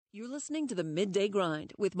You're listening to the Midday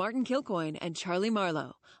Grind with Martin Kilcoyne and Charlie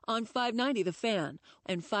Marlowe on 590 The Fan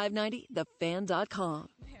and 590thefan.com.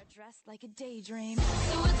 Hair dressed like a daydream. So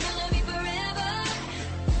it's gonna be forever,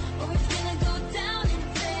 or it's gonna go down in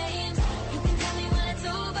flames. You can tell me when it's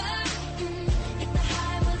over, if the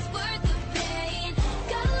high was worth the pain.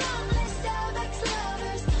 Got a long list of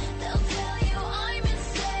ex-lovers, they'll tell you I'm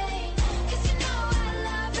insane. 'Cause you know I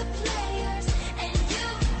love the players, and you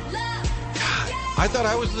love I thought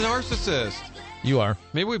I was the narcissist. You are.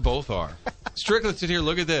 Maybe we both are. Strickland, sit here.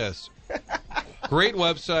 Look at this. Great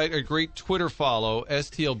website, a great Twitter follow,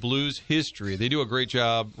 STL Blues History. They do a great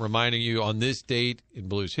job reminding you on this date in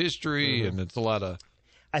blues history, and it's a lot of...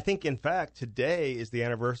 I think, in fact, today is the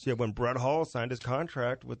anniversary of when Brett Hall signed his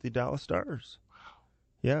contract with the Dallas Stars.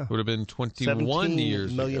 Yeah. Would have been 21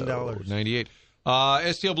 years million ago. 98.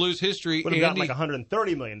 STL Blues History. Would have gotten like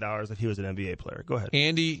 $130 million if he was an NBA player. Go ahead.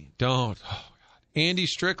 Andy, don't. Oh, God. Andy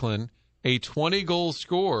Strickland, a 20-goal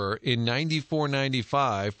scorer in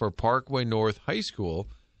 94-95 for Parkway North High School.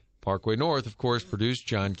 Parkway North, of course, produced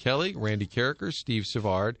John Kelly, Randy Carricker, Steve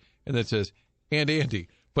Savard, and that says, and Andy.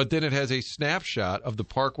 But then it has a snapshot of the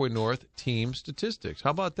Parkway North team statistics.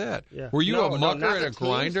 How about that? Yeah. Were you a mucker not and the a team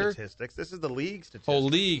grinder? Statistics. This is the league statistics. Oh,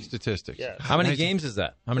 league statistics. Yes. How many games is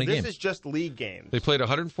that? How many This games? is just league games. They played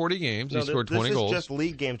 140 games. He scored 20 goals. This is just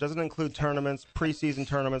league games. Doesn't include tournaments, preseason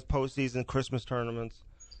tournaments, postseason, Christmas tournaments.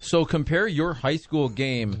 So compare your high school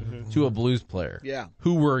game to a Blues player. Yeah.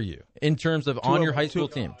 Who were you in terms of on your high school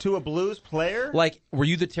team? To a Blues player? Like, were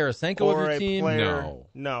you the Tarasenko or of your a team? player? No.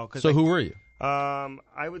 No. So who were you?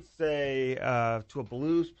 I would say to a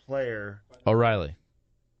Blues player. O'Reilly.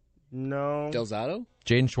 No. Del Zotto?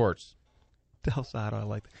 Jaden Schwartz. Del Zotto, I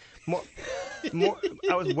like that. More,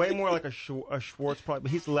 I was way more like a Schwartz probably,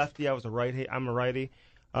 but he's a lefty. I was a righty. I'm a righty.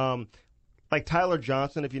 Like Tyler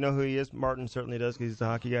Johnson, if you know who he is. Martin certainly does because he's a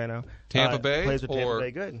hockey guy now. Tampa Bay? Plays with Tampa or...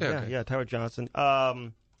 Bay. Good. Yeah, Yeah, okay. yeah, Tyler Johnson.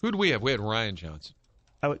 Who did we have? We had Ryan Johnson.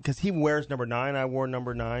 Because he wears number 9. I wore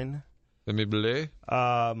number 9. Let me believe.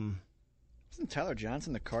 Isn't Tyler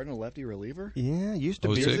Johnson the Cardinal lefty reliever? Yeah, used to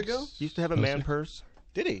be. 06? Years ago. Used to have a man 06? purse.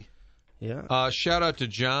 Did he? Yeah. Shout out to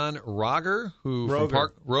John Roger, who Roger.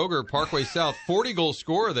 from Roger Parkway South, 40-goal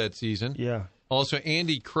scorer that season. Yeah. Also,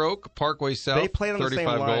 Andy Croak, Parkway South, They played on the 35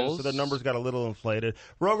 same line, goals. so the numbers got a little inflated.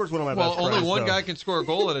 Roger's one of my Well, best friends. only one though. guy can score a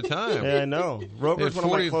goal at a time. Yeah, I know. Roger's one of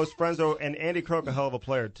 40 my close friends, though, and Andy Croak, a hell of a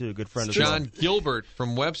player, too. Good friend as John well. Gilbert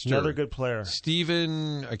from Webster. Another good player.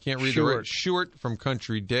 Stephen, I can't read Short. the right, Short from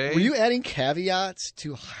Country Day. Were you adding caveats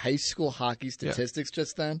to high school hockey statistics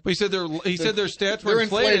just then? He said their stats were they're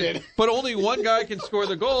inflated, inflated. but only one guy can score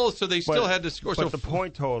the goals, so they still had to score. But So the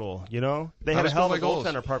point total, you know? They How had a to hell of score a my goals.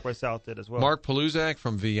 goaltender, Parkway South did as well. Mark Paluzak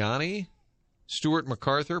from Vianney, Stuart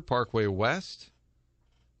MacArthur, Parkway West,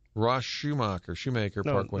 Ross Shoemaker,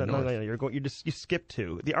 Parkway North. No, you skip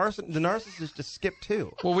 2. The narcissist just skipped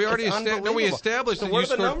 2. Well, we already It's unbelievable. established so that what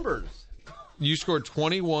you are the scored. numbers? You scored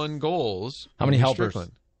 21 goals. How many Andy helpers?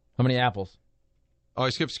 Strickland. How many apples? Oh, I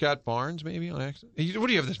skipped Scott Barnes maybe on accident. What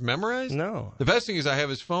do you have this memorized? No. The best thing is I have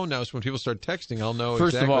his phone now, so when people start texting, I'll know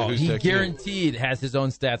First exactly of all, who's he texting. guaranteed has his own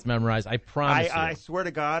stats memorized. I promise you. I swear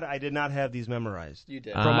to God, I did not have these memorized. You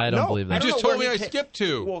did. I don't believe that. You just know told where me he I skipped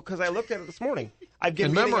 2. Well, because I looked at it this morning. I've And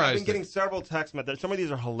been memorized getting it. several text messages. Some of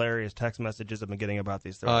these are hilarious text messages I've been getting about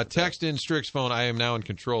these. Text in Strick's phone. I am now in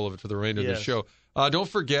control of it for the remainder of the Yes. show. Don't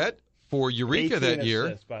forget, for Eureka 18 that year,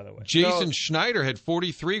 assists, by the way. Jason No, Schneider had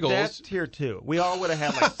 43 goals. That's tier 2. We all would have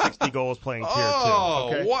had like 60 goals playing tier 2. Oh,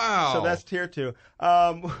 Okay? wow. So that's tier 2.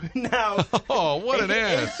 Now, Oh, what an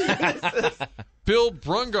ass. 18 assists. Bill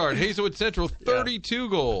Brungard, Hazelwood Central, 32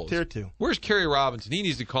 goals. Tier 2. Where's Kerry Robinson? He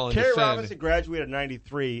needs to call in Kerry defend. Robinson graduated in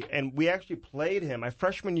 93, and we actually played him my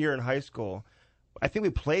freshman year in high school. I think we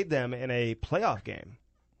played them in a playoff game,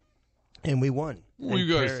 and we won. Well,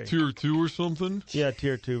 you And guys Kerry- tier 2 or something? Yeah,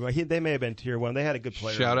 tier 2. They may have been tier 1. They had a good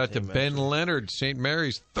player. Shout on the out to team, Ben actually. Leonard, St.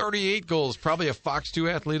 Mary's, 38 goals, probably a Fox 2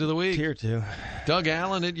 athlete of the week. Tier 2. Doug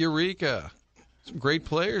Allen at Eureka. Some great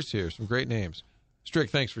players here, some great names. Strick,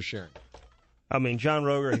 thanks for sharing. I mean, John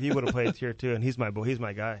Roger, he would have played tier 2, and he's my boy. He's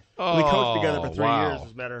my guy. we Oh, coached together for 3 wow. years,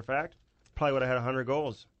 as a matter of fact. Probably would have had 100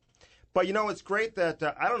 goals. But, you know, it's great that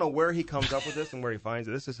I don't know where he comes up with this and where he finds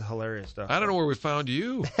it. This is hilarious stuff. I don't know where we found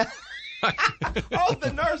you. Oh, the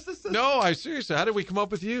narcissist. No, I seriously, how did we come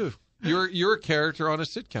up with you? You're a character on a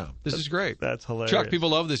sitcom. This is great. That's hilarious. Chuck, people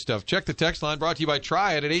love this stuff. Check the text line brought to you by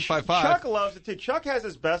Try It at 855. Chuck loves it, too. Chuck has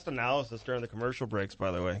his best analysis during the commercial breaks, by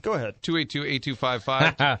the way. Go ahead.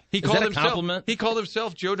 282-8255. Is that a compliment? He called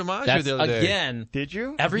himself Joe DiMaggio That's, the other day. again, Did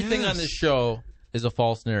you? everything on Yes. this show is a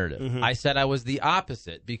false narrative. Mm-hmm. I said I was the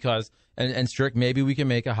opposite because, and Strick, maybe we can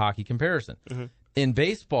make a hockey comparison. Mm-hmm. in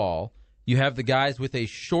baseball, you have the guys with a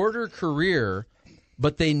shorter career,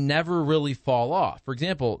 but they never really fall off. For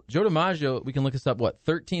example, Joe DiMaggio, we can look this up,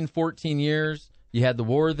 13, 14 years? You had the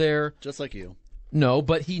war there. Just like you. No,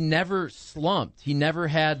 but he never slumped. He never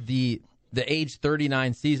had the age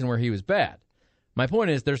 39 season where he was bad. My point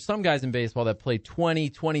is there's some guys in baseball that play 20,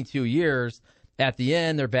 22 years. At the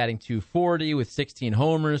end, they're batting .240 with 16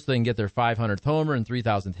 homers, so they can get their 500th homer and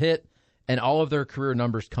 3,000th hit, and all of their career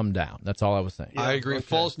numbers come down. That's all I was saying. I agree. Okay.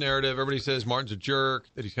 False narrative. Everybody says Martin's a jerk,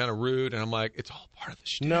 that he's kind of rude, and I'm like, it's all part of the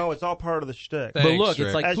shtick. No, it's all part of the shtick. But look, Rick.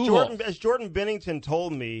 It's like as Jordan Bennington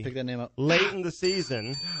told me Pick that name up. late in the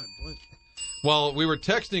season. Well, we were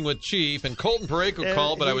texting with Chief, and Colton Parayko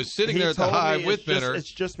called, but I was sitting there at the Hive with Benner.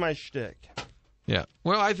 It's just my shtick. Yeah.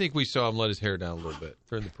 Well, I think we saw him let his hair down a little bit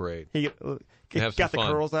during the parade. He got the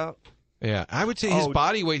curls out? Yeah. I would say his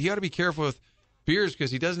body weight, he ought to be careful with beers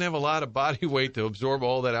because he doesn't have a lot of body weight to absorb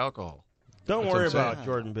all that alcohol. Don't worry about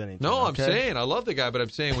Jordan Bennington. No, okay? I'm saying, I love the guy, but I'm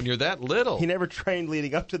saying when you're that little. He never trained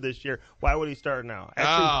leading up to this year. Why would he start now?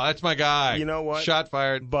 Actually, that's my guy. You know what? Shot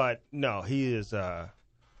fired. But, no, he is...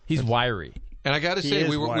 he's wiry. And I got to say,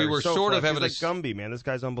 we were so sort of having He's like Gumby, man. This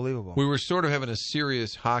guy's unbelievable. We were sort of having a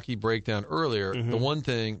serious hockey breakdown earlier. Mm-hmm. The one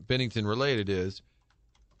thing Bennington related is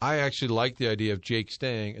I actually like the idea of Jake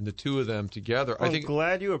staying and the two of them together. I'm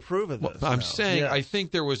glad you approve of this. I'm saying yes. I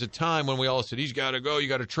think there was a time when we all said, he's got to go, you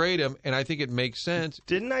got to trade him, and I think it makes sense.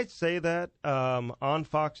 Didn't I say that on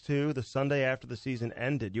Fox 2 the Sunday after the season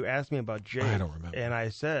ended? You asked me about Jake. I don't remember. And I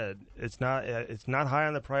said it's not high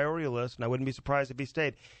on the priority list, and I wouldn't be surprised if he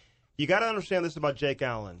stayed. You got to understand this about Jake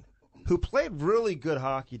Allen, who played really good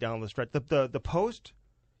hockey down the stretch. The post,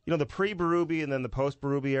 the pre-Berube and then the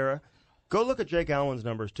post-Berube era. Go look at Jake Allen's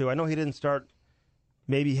numbers, too. I know he didn't start.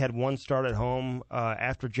 Maybe he had one start at home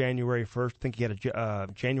after January 1st. I think he had a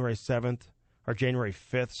January 7th or January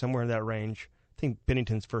 5th, somewhere in that range. I think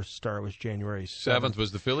Bennington's first start was January 7th.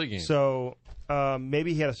 Was the Philly game. So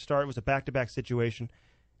maybe he had a start. It was a back-to-back situation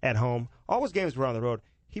at home. All his games were on the road.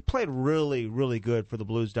 He played really, really good for the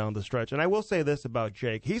Blues down the stretch. And I will say this about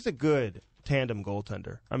Jake. He's a good tandem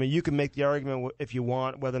goaltender. I mean, you can make the argument if you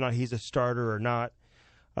want whether or not he's a starter or not.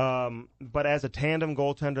 But as a tandem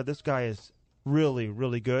goaltender, this guy is really,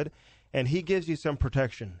 really good. And he gives you some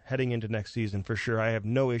protection heading into next season for sure. I have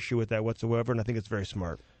no issue with that whatsoever, and I think it's very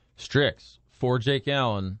smart. Strix, for Jake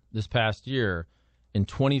Allen this past year, in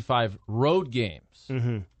 25 road games,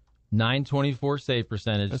 924 save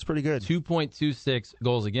percentage. That's pretty good. 2.26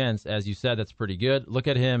 goals against. As you said, that's pretty good. Look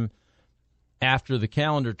at him after the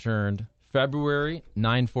calendar turned. February,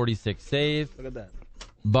 946 save. Look at that.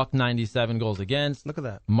 Buck 97 goals against. Look at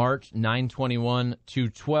that. March 921,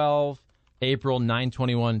 212. April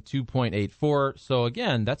 921, 2.84. So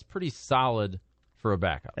again, that's pretty solid for a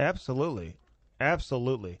backup. Absolutely.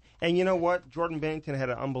 Absolutely. And you know what? Jordan Bennington had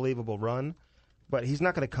an unbelievable run, but he's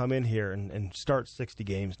not going to come in here and start 60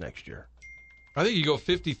 games next year. I think you go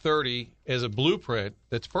 50-30 as a blueprint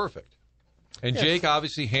that's perfect. And Yes. Jake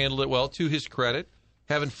obviously handled it well, to his credit.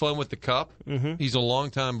 Having fun with the cup. Mm-hmm. He's a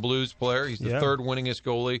longtime Blues player. He's the third winningest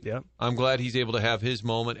goalie. Yep. I'm glad he's able to have his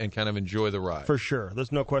moment and kind of enjoy the ride. For sure.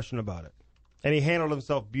 There's no question about it. And he handled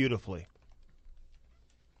himself beautifully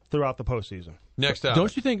throughout the postseason. Next out.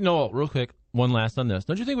 Don't you think, Noel, real quick, one last on this.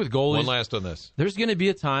 Don't you think with goalies, One last on this. there's going to be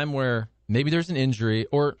a time where maybe there's an injury,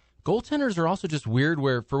 or goaltenders are also just weird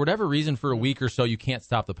where, for whatever reason, for a week or so, you can't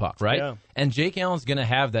stop the puck, right? Yeah. And Jake Allen's going to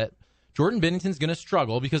have that. Jordan Bennington's going to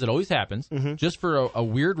struggle because it always happens. Just for a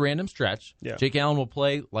weird random stretch, Yeah. Jake Allen will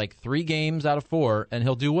play like 3 games out of 4, and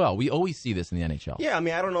he'll do well. We always see this in the NHL. Yeah, I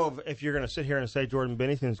mean, I don't know if you're going to sit here and say Jordan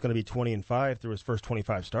Bennington is going to be 20-5 through his first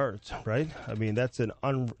 25 starts, right? I mean, that's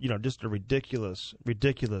just a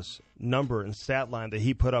ridiculous number and stat line that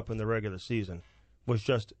he put up in the regular season was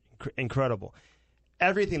just incredible.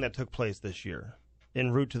 Everything that took place this year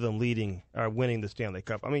en route to them winning the Stanley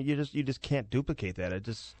Cup. I mean, you just can't duplicate that.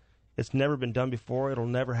 It's never been done before. It'll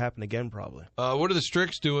never happen again, probably. What are the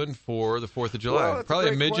Strix doing for the 4th of July? Well, that's Probably a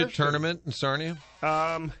great midget question. tournament in Sarnia.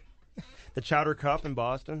 The Chowder Cup in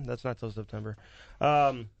Boston. That's not till September.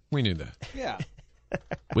 We knew that. Yeah.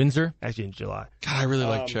 Windsor? Actually, in July. God, I really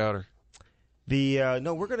like chowder.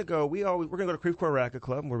 No, we're gonna go. We're gonna go to Creve Coeur Racket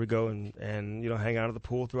Club, where we go and hang out at the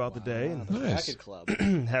pool throughout the day and Nice. Racket Club.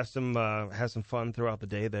 have some fun throughout the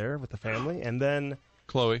day there with the family, and then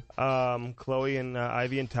Chloe. Chloe and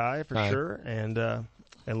Ivy and Ty for Hi. sure, and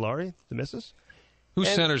Laurie, the missus. Who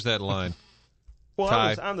and- centers that line? Well,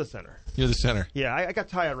 Ty. I'm the center. You're the center. Yeah, I got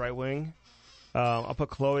Ty at right wing. I'll put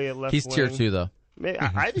Chloe at left He's wing. tier 2, though. Maybe,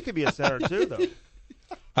 Ivy could be a center too, though.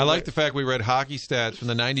 I like the fact we read hockey stats from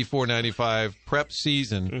the 94-95 prep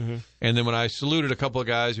season, and then when I saluted a couple of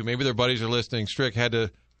guys who maybe their buddies are listening, Strick had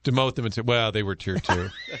to demote them and say, well, they were tier 2.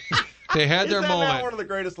 They had their Isn't that moment. not one of the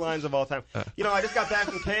greatest lines of all time? I just got back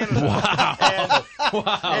from Canada.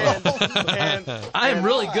 And I am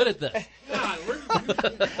really good at this.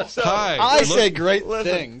 so, Hi. I look- say great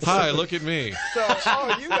listen. things. Hi, look at me.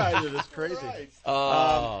 So, you guys are just crazy.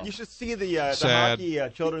 You should see the Sad. hockey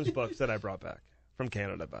children's books that I brought back from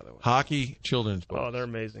Canada, by the way. Hockey children's book. Oh, they're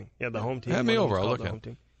amazing. Yeah, the home team. Have me one of over. them's I'll called look the at home it.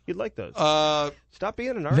 team. You'd like those. Stop being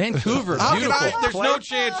an artist. Vancouver, How can beautiful. I? There's no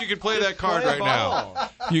chance you can play that card Play right now. ball.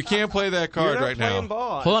 You can't play that You're card not right playing now.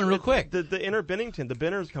 ball. Hold on real quick. The Inner Bennington, the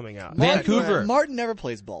Binner's coming out. Vancouver. Martin never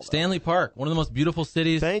plays ball. Though. Stanley Park, one of the most beautiful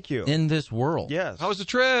cities Thank you. in this world. Yes. How was the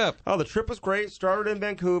trip? Oh, the trip was great. Started in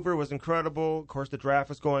Vancouver, was incredible. Of course, the draft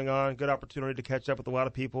was going on. Good opportunity to catch up with a lot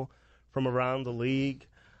of people from around the league.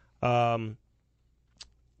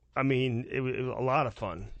 It was a lot of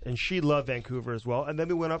fun. And she loved Vancouver as well. And then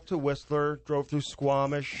we went up to Whistler, drove through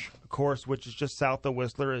Squamish, of course, which is just south of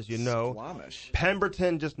Whistler, as you know. Squamish.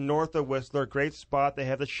 Pemberton, just north of Whistler. Great spot. They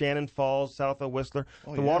have the Shannon Falls south of Whistler.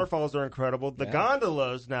 The yeah. waterfalls are incredible. The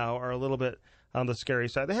gondolas now are a little bit on the scary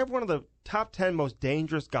side. They have one of the top 10 most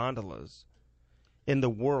dangerous gondolas in the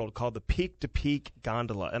world called the Peak to Peak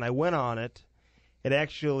Gondola. And I went on it. It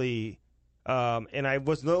actually, and I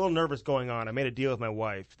was a little nervous going on. I made a deal with my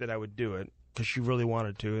wife that I would do it because she really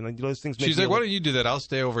wanted to. And those things make She's me like, why don't you do that? I'll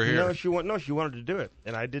stay over here. No, she wanted to do it,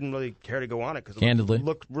 and I didn't really care to go on it because it Candidly.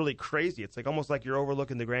 looked really crazy. It's like almost like you're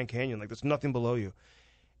overlooking the Grand Canyon, like there's nothing below you.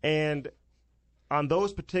 And on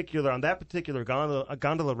that particular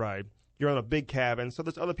gondola ride, you're on a big cabin, so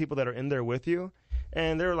there's other people that are in there with you,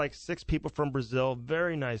 and there are like 6 people from Brazil,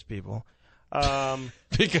 very nice people.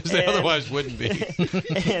 Because they otherwise wouldn't be.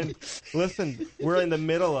 And listen, we're in the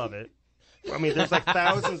middle of it. I mean, there's like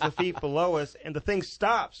thousands of feet below us, and the thing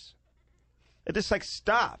stops. It just like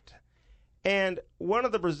stopped. And one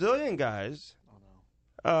of the Brazilian guys,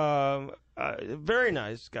 very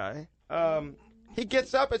nice guy, he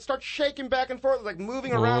gets up and starts shaking back and forth, like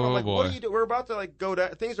moving around. Oh, I'm like, boy. what are you doing? We're about to like go down.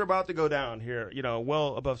 Things are about to go down here,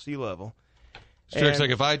 well above sea level. Strick's And- like,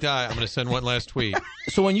 if I die, I'm going to send one last tweet.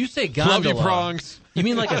 So when you say Love gondola, you, prongs. you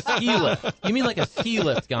mean like a ski lift? You mean like a ski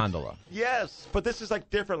lift gondola? Yes, but this is like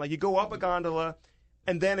different. Like you go up a gondola,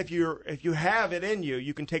 and then if you have it in you,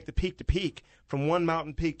 you can take the peak to peak from one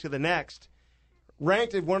mountain peak to the next.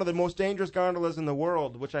 Ranked as one of the most dangerous gondolas in the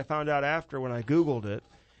world, which I found out after when I Googled it.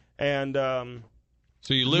 And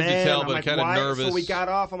So you lived man, to tell, I'm but like, kind of why? nervous. So we got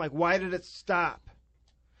off. I'm like, why did it stop?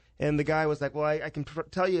 And the guy was like, well, I can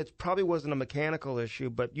tell you it probably wasn't a mechanical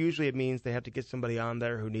issue, but usually it means they have to get somebody on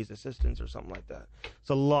there who needs assistance or something like that.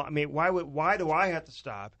 So, why do I have to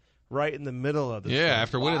stop right in the middle of this? Yeah, thing?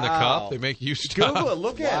 after winning the Wow. cup, they make you stop. Google it.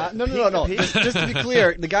 Look at it. No. Peak to peak. Just to be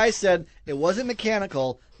clear, the guy said it wasn't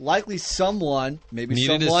mechanical. Likely someone, Needed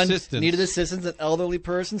someone assistance. needed assistance, an elderly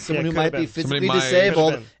person, someone who could've might be been. physically Somebody might-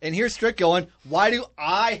 disabled. could've been. And here's Strick going, why do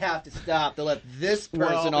I have to stop to let this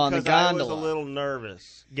person on the because I gondola? was a little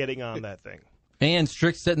nervous getting on that thing. And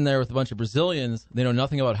Strick's sitting there with a bunch of Brazilians. They know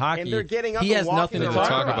nothing about hockey. And they're getting up He and has walking nothing to around.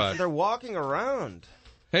 talk about. They're walking around.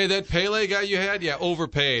 Hey, that Pele guy you had? Yeah,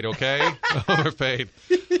 overpaid, okay? Overpaid.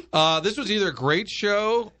 This was either a great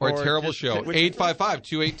show or a Or terrible just- show.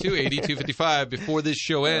 855-282-8255. Before this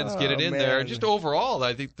show ends, get it in there. man. And just overall,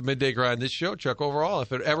 I think the Midday Grind, this show, Chuck, overall,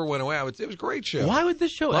 if it ever went away, it was a great show. Why would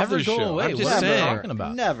this show Love ever this go show. away? I'm just What are you saying. talking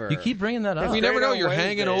about? Never. You keep bringing that up. You never know. on You're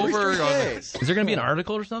Wednesdays. hanging Where's over. Strick Days? Is there going to be an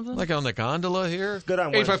article or something? Like on the gondola here? Good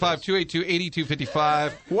on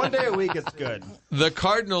 855-282-8255. One day a week, it's good. The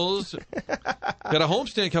Cardinals got a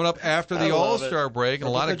homestand coming up after the I love All-Star break and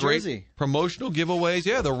a lot of Replica great jersey. promotional giveaways.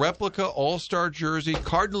 Yeah, the replica All-Star jersey,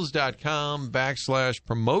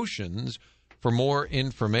 cardinals.com/promotions for more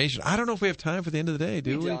information. I don't know if we have time for the end of the day,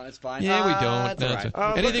 do we? don't. It's fine. Yeah, we don't. It's No, all it's-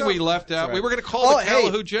 right. anything look we up- left out, all we right. were going to call Oh, the hey.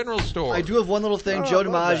 Callahoo General Store. I do have one little thing. Oh, Joe I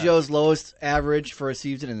love that. DiMaggio's lowest average for a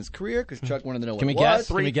season in his career, because Chuck wanted to know what Can we it guess? was.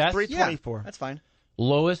 Can we guess? 324. Yeah, that's fine.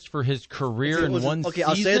 Lowest for his career in one okay, season?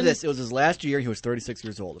 I'll say this. It was his last year. He was 36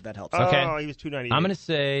 years old, if that helps. Okay. Oh, he was 298. I'm going to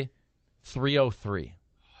say 303.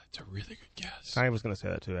 That's a really good guess. I was going to say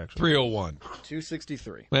that too, actually. 301.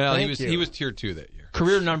 263. Well, Thank you. he was tier 2 that year.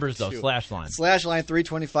 Career numbers, though, slash line. Slash line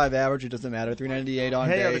 325 average. It doesn't matter. 398 on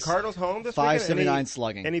Hey, are the base. Cardinals home this 579 weekend?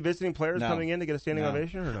 slugging. Any visiting players No. coming in to get a standing No.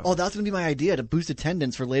 ovation or no? Oh, that's going to be my idea to boost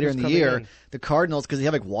attendance for later Who's in the coming year. in? The Cardinals, because they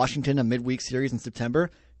have like Washington, a midweek series in September.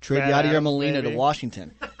 Trade Matt Yadier Adams, Molina maybe. to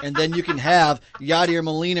Washington. And then you can have Yadier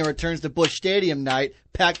Molina returns to Busch Stadium night,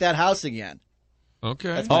 pack that house again. Okay.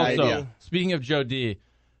 That's my Also, idea. speaking of Joe D,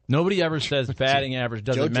 Nobody ever says batting average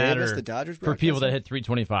doesn't Joe Davis, matter the Dodgers for people that broadcaster? hit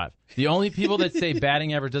 325. The only people that say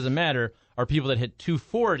batting average doesn't matter are people that hit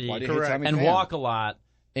 240 Why do you hate Tommy and Pham? walk a lot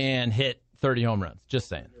and hit 30 home runs. Just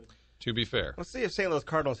saying. To be fair. Let's see if St. Louis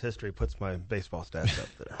Cardinals history puts my baseball stats up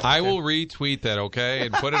there. I will retweet that, okay,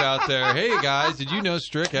 and put it out there. Hey, guys, did you know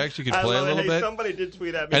Strick actually could play a little bit? Somebody did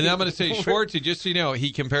tweet at me. And then I'm going to say, Schwartzy, just so you know, he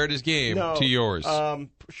compared his game to yours.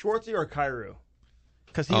 Schwartzy or Kyrou?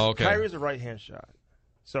 Because Kyrou's a right-hand shot.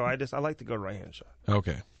 So I like to go right-hand shot.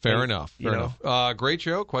 Okay, fair enough. Fair enough. Great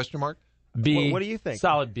show, question mark. B. What do you think?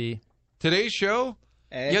 Solid B. Today's show?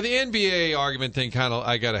 A. Yeah, the NBA argument thing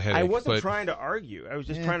I got a headache. I wasn't but trying to argue. I was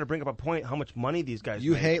just trying to bring up a point how much money these guys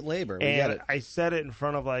You make. hate labor. We get And it. I said it in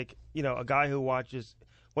front of a guy who watches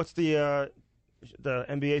what's the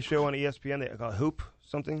NBA show on ESPN? They call it Hoop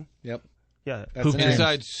something. Yep. Yeah, That's the name.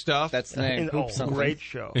 Inside Stuff. That's the name. Hoop something. great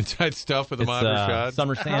show. Inside Stuff with It's Ahmad Rashad.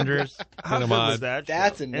 Summer Sanders, How and good Ahmad. was that?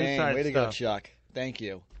 That's show? a name. Inside Way to go, Stuff. Chuck. Thank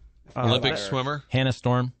you. Olympic that- swimmer. Hannah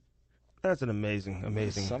Storm. That's an amazing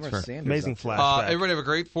Summer fair. Sanders. amazing up there. flashback. Everybody have a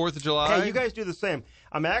great 4th of July. Hey, you guys do the same.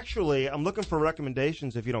 I'm looking for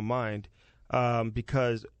recommendations if you don't mind,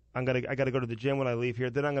 because I got to go to the gym when I leave here.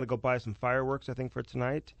 Then I'm gonna go buy some fireworks. I think for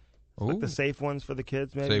tonight, like the Ooh. safe ones for the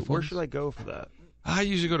kids. Maybe. Safe Where ones? should I go for that? I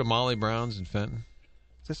usually go to Molly Brown's in Fenton.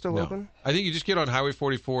 Is it still No. open? I think you just get on Highway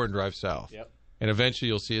 44 and drive south. Yep. And eventually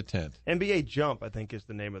you'll see a tent. NBA Jump, I think, is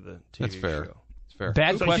the name of the TV That's fair. show. It's fair.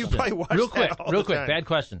 Bad So you question. probably watch Real that quick, all real the quick. time. Bad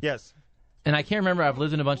question. Yes. And I can't remember. I've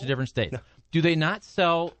lived in a bunch of different states. Do they not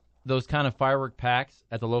sell those kind of firework packs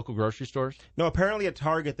at the local grocery stores? No, apparently at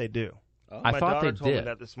Target they do. I My thought daughter they told me did.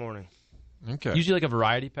 that this morning. Okay. Usually like a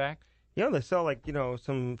variety pack. Yeah, they sell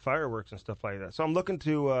some fireworks and stuff like that. So I'm looking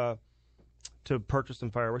to purchase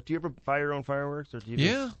some fireworks. Do you ever buy your own fireworks, or do you?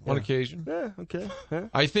 Yeah, just, on occasion. Yeah. Okay. Yeah.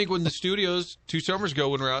 I think when the studios 2 summers ago,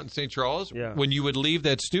 when we were out in St. Charles, Yeah. when you would leave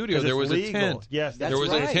that studio, 'Cause there it's was legal. a tent. Yes, That's there was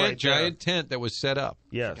right. a tent, right there. giant tent that was set up.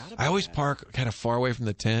 Yes, I always park kind of far away from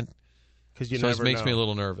the tent, because you so never it makes know. me a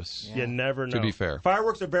little nervous. You never know. To be fair.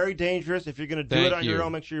 Fireworks are very dangerous. If you're going to do Thank it on your you.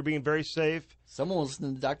 own, make sure you're being very safe. Someone was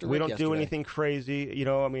listening to Dr. We Rick don't do yesterday. anything crazy.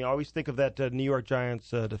 Always think of that New York Giants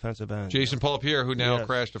defensive end. Jason Paul-Pierre, who now Yes.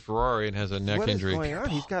 crashed a Ferrari and has a neck What is injury. going on?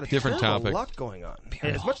 He's got a Different terrible topic. luck going on.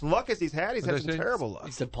 And as much luck as he's had, he's What had did I some say? terrible luck.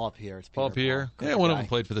 He said Paul Pierre. It's Peter Paul-Pierre? Paul. Yeah, Good one of guy. them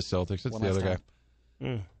played for the Celtics. That's One the last other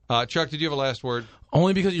time. guy. Chuck, did you have a last word?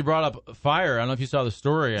 Only because you brought up fire. I don't know if you saw the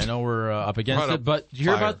story. I know we're up against Brought it, up but did you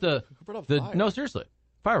hear fire. about the brought up fire? no, seriously,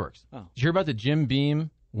 fireworks? Oh. Did you hear about the Jim Beam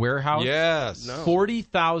warehouse? Yes. No.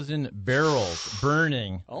 40,000 barrels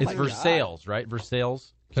burning. Oh it's my Versailles, right?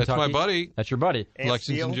 Versailles. That's my Kentucky. buddy, That's your buddy.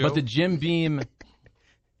 Lexington Joe. But the Jim Beam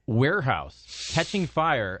warehouse catching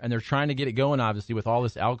fire, and they're trying to get it going, obviously, with all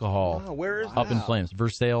this alcohol Oh, where is up in Wow. flames.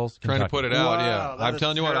 Versailles, Trying to Kentucky. put it out, Wow, yeah. that I'm is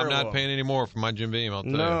telling you what, I'm not terrible. paying any more for my Jim Beam, I'll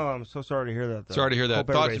tell No, you. I'm so sorry to hear that. Though. Sorry to hear that. Hope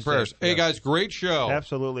Thoughts and everybody's prayers. safe, Hey, yes. guys, great show.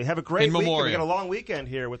 Absolutely. Have a great In weekend. We memoriam. got a long weekend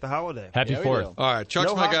here with the holiday. Happy Yeah, we 4th. do. All right, Chuck's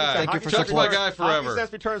No my hockey guy. sense. Thank you Hockey for Chuck's sense my support. guy forever. Hockey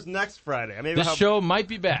Sense returns next Friday. Maybe This I'll have, show might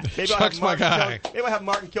be back. maybe I'll Chuck's have my Martin guy. Maybe I'll have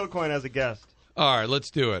Martin Kilcoyne as a guest. All right, let's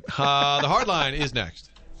do it. The hard line is next.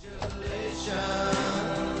 Congratulations.